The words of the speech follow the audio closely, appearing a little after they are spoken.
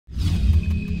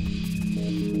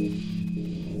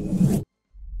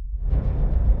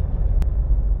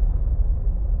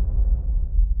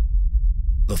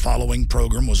following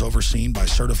program was overseen by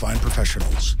certified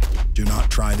professionals. Do not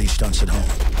try these stunts at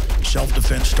home.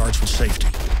 Self-defense starts with safety.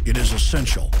 It is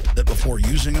essential that before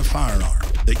using a firearm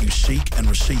that you seek and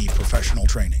receive professional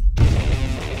training.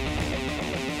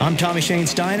 I'm Tommy Shane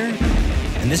Steiner,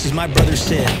 and this is my brother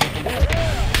Sid.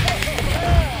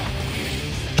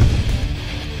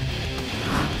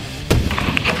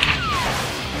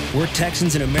 We're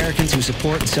Texans and Americans who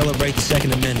support and celebrate the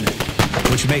Second Amendment,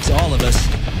 which makes all of us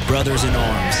brothers in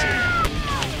arms.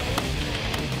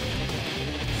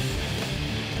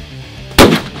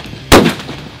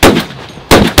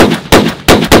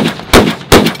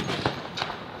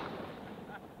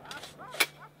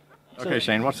 Okay,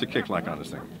 Shane, what's the kick like on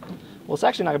this thing? Well, it's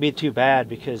actually not going to be too bad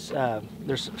because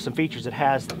there's some features it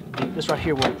has. This right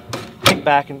here will kick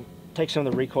back and take some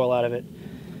of the recoil out of it.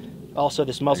 Also,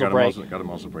 this muzzle brake. Got a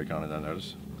muzzle brake on it, I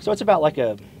noticed. So it's about like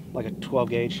a 12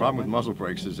 gauge. The problem with muzzle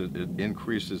brakes is it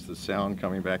increases the sound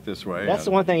coming back this way. That's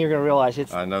the one thing you're going to realize.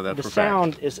 I know that the for a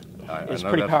sound fact. is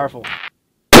pretty powerful.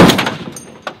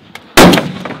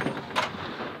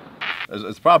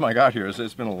 The problem I got here is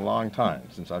it's been a long time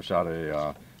since I've shot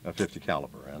a 50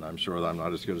 caliber, and I'm sure that I'm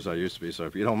not as good as I used to be. So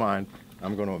if you don't mind,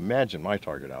 I'm going to imagine my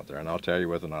target out there, and I'll tell you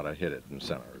whether or not I hit it in the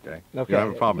center. Okay? Okay. You don't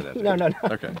have a problem with that? No.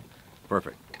 Okay.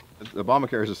 Perfect. The bomber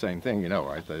carrier is the same thing, you know,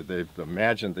 right? They've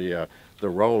imagined the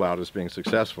rollout as being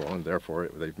successful, and therefore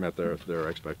they've met their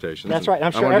expectations. That's right.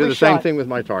 I'm sure I'm going to do the shot, same thing with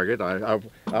my target.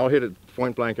 I'll hit it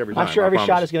point blank every time. I'm sure every I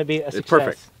shot is going to be a success. It's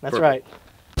perfect. That's perfect. right.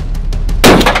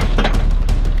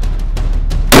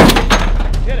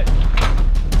 Hit it.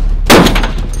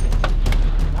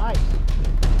 Nice.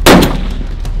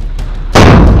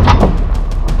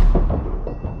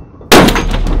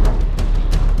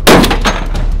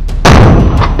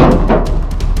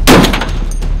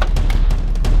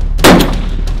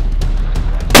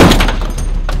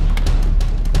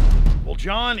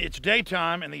 John, it's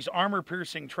daytime, and these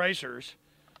armor-piercing tracers,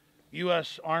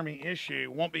 U.S. Army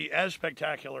issue, won't be as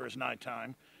spectacular as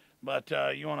nighttime. But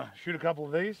you want to shoot a couple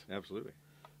of these? Absolutely.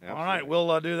 All right,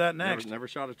 we'll do that next. Never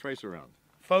shot a tracer round.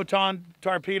 Photon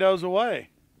torpedoes away.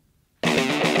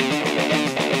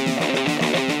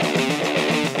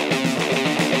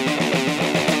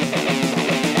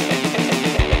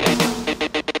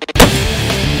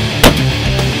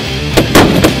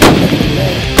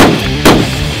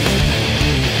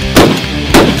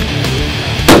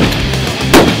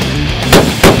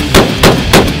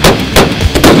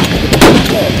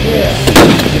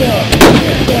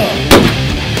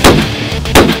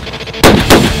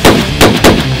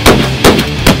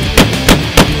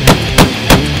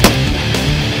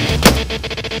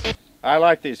 I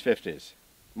like these 50s.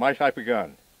 My type of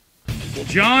gun. Well,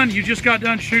 John, you just got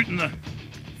done shooting the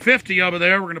 50 over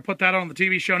there. We're going to put that on the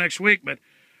TV show next week. But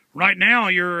right now,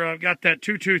 you're got that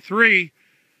 223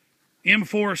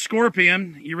 M4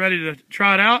 Scorpion. You ready to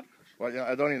try it out? Well,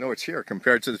 yeah, I don't even know what's here.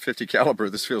 Compared to the 50 caliber,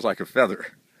 this feels like a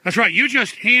feather. That's right. You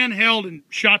just handheld and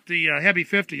shot the heavy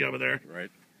 50 over there.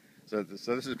 Right. So this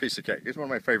is a piece of cake. It's one of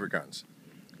my favorite guns.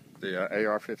 The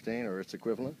AR-15 or its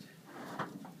equivalent.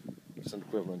 It's an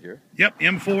equivalent here. Yep,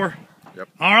 M4. Yep.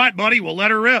 All right, buddy. We'll let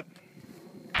her rip.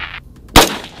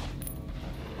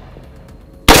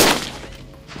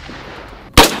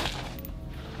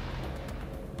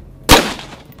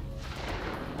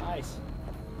 Nice.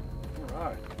 All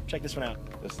right. Check this one out.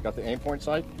 This has got the aim point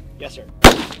sight? Yes, sir.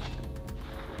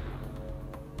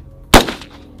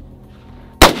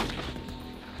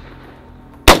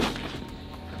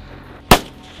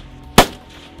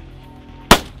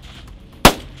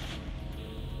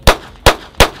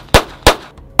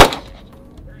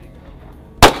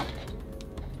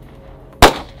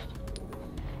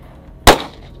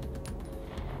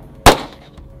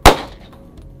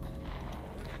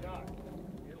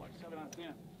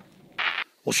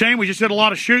 Well, Shane, we just did a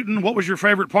lot of shooting. What was your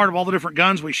favorite part of all the different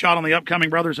guns we shot on the upcoming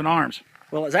Brothers in Arms?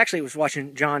 Well, it was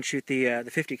watching John shoot the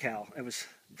 50 cal. It was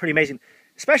pretty amazing,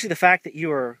 especially the fact that you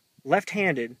are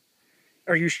left-handed,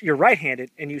 or you're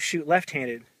right-handed and you shoot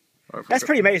left-handed. That's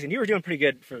pretty amazing. You were doing pretty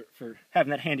good for having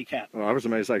that handicap. Well, I was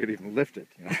amazed I could even lift it.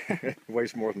 You know? It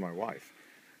weighs more than my wife.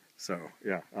 So,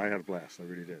 yeah, I had a blast. I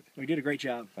really did. You did a great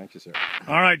job. Thank you, sir.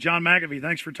 All right, John McAfee,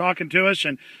 thanks for talking to us.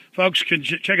 And folks can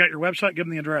check out your website. Give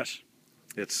them the address.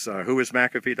 It's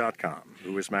whoismcafee.com.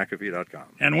 Whoismcafee.com.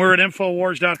 And we're at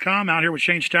Infowars.com, out here with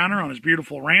Shane Steiner on his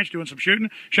beautiful ranch doing some shooting.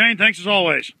 Shane, thanks as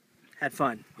always. Had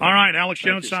fun. All right, Alex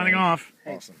Jones signing off.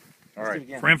 Awesome. All right.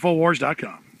 For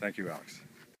Infowars.com. Thank you, Alex.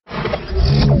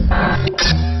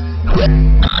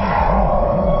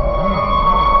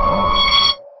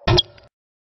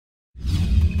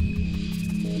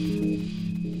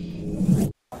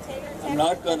 I'm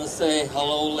not going to say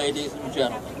hello, ladies and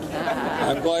gentlemen.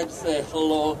 I'm going to say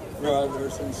hello,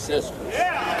 brothers and sisters.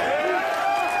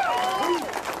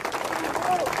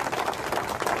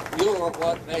 You are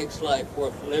what makes life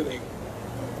worth living.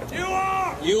 You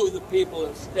are! You, the people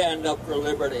that stand up for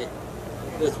liberty,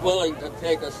 that's willing to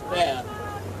take a stand,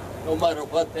 no matter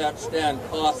what that stand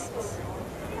costs us.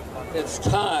 It's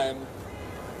time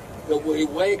that we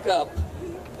wake up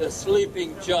the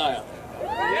sleeping giant.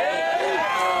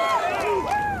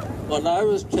 When I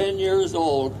was 10 years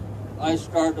old, I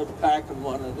started packing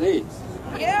one of these.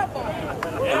 Yeah, boy.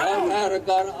 And I've had a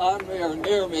gun on me or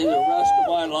near me the rest of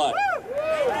my life.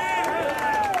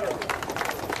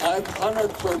 I've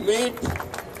hunted for meat,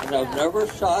 and I've never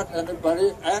shot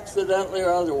anybody, accidentally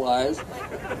or otherwise.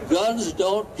 Guns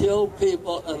don't kill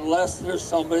people unless there's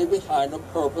somebody behind them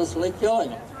purposely killing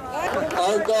them.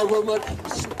 Our government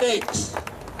stinks.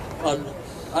 And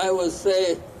I would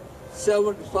say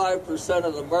 75%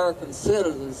 of the American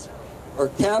citizens are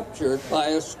captured by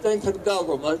a stinking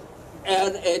government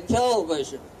and a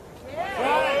television.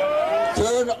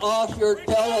 Turn off your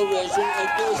television and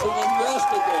do some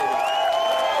investigating.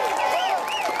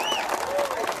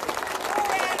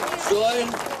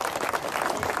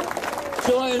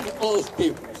 Join both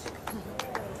peoples.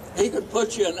 He could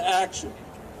put you in action.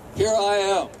 Here I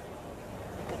am.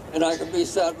 And I can be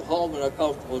sat at home in a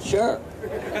comfortable chair.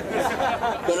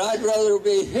 But I'd rather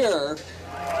be here.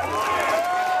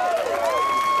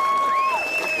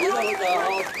 You don't know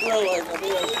how thrilling it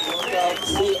is to look out and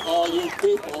see all you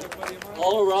people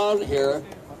all around here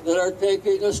that are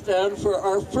taking a stand for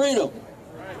our freedom,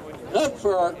 not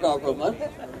for our government.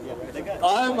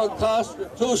 I'm a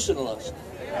constitutionalist,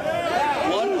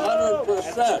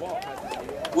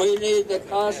 100%. We need the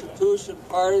Constitution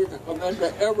Party to come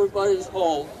into everybody's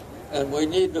home, and we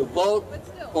need to vote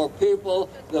for people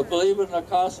that believe in the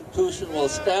Constitution will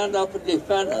stand up and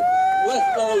defend it with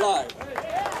their life.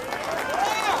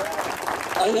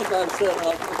 I think I've said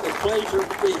enough. It's a pleasure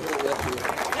to be here with you.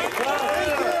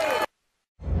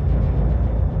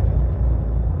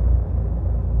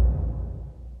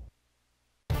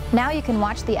 Now you can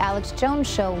watch The Alex Jones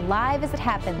Show live as it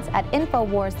happens at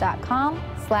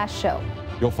Infowars.com/show.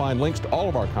 You'll find links to all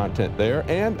of our content there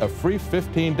and a free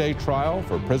 15-day trial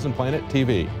for Prison Planet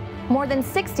TV. More than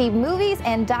 60 movies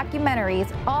and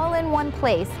documentaries all in one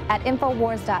place at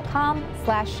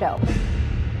Infowars.com/show.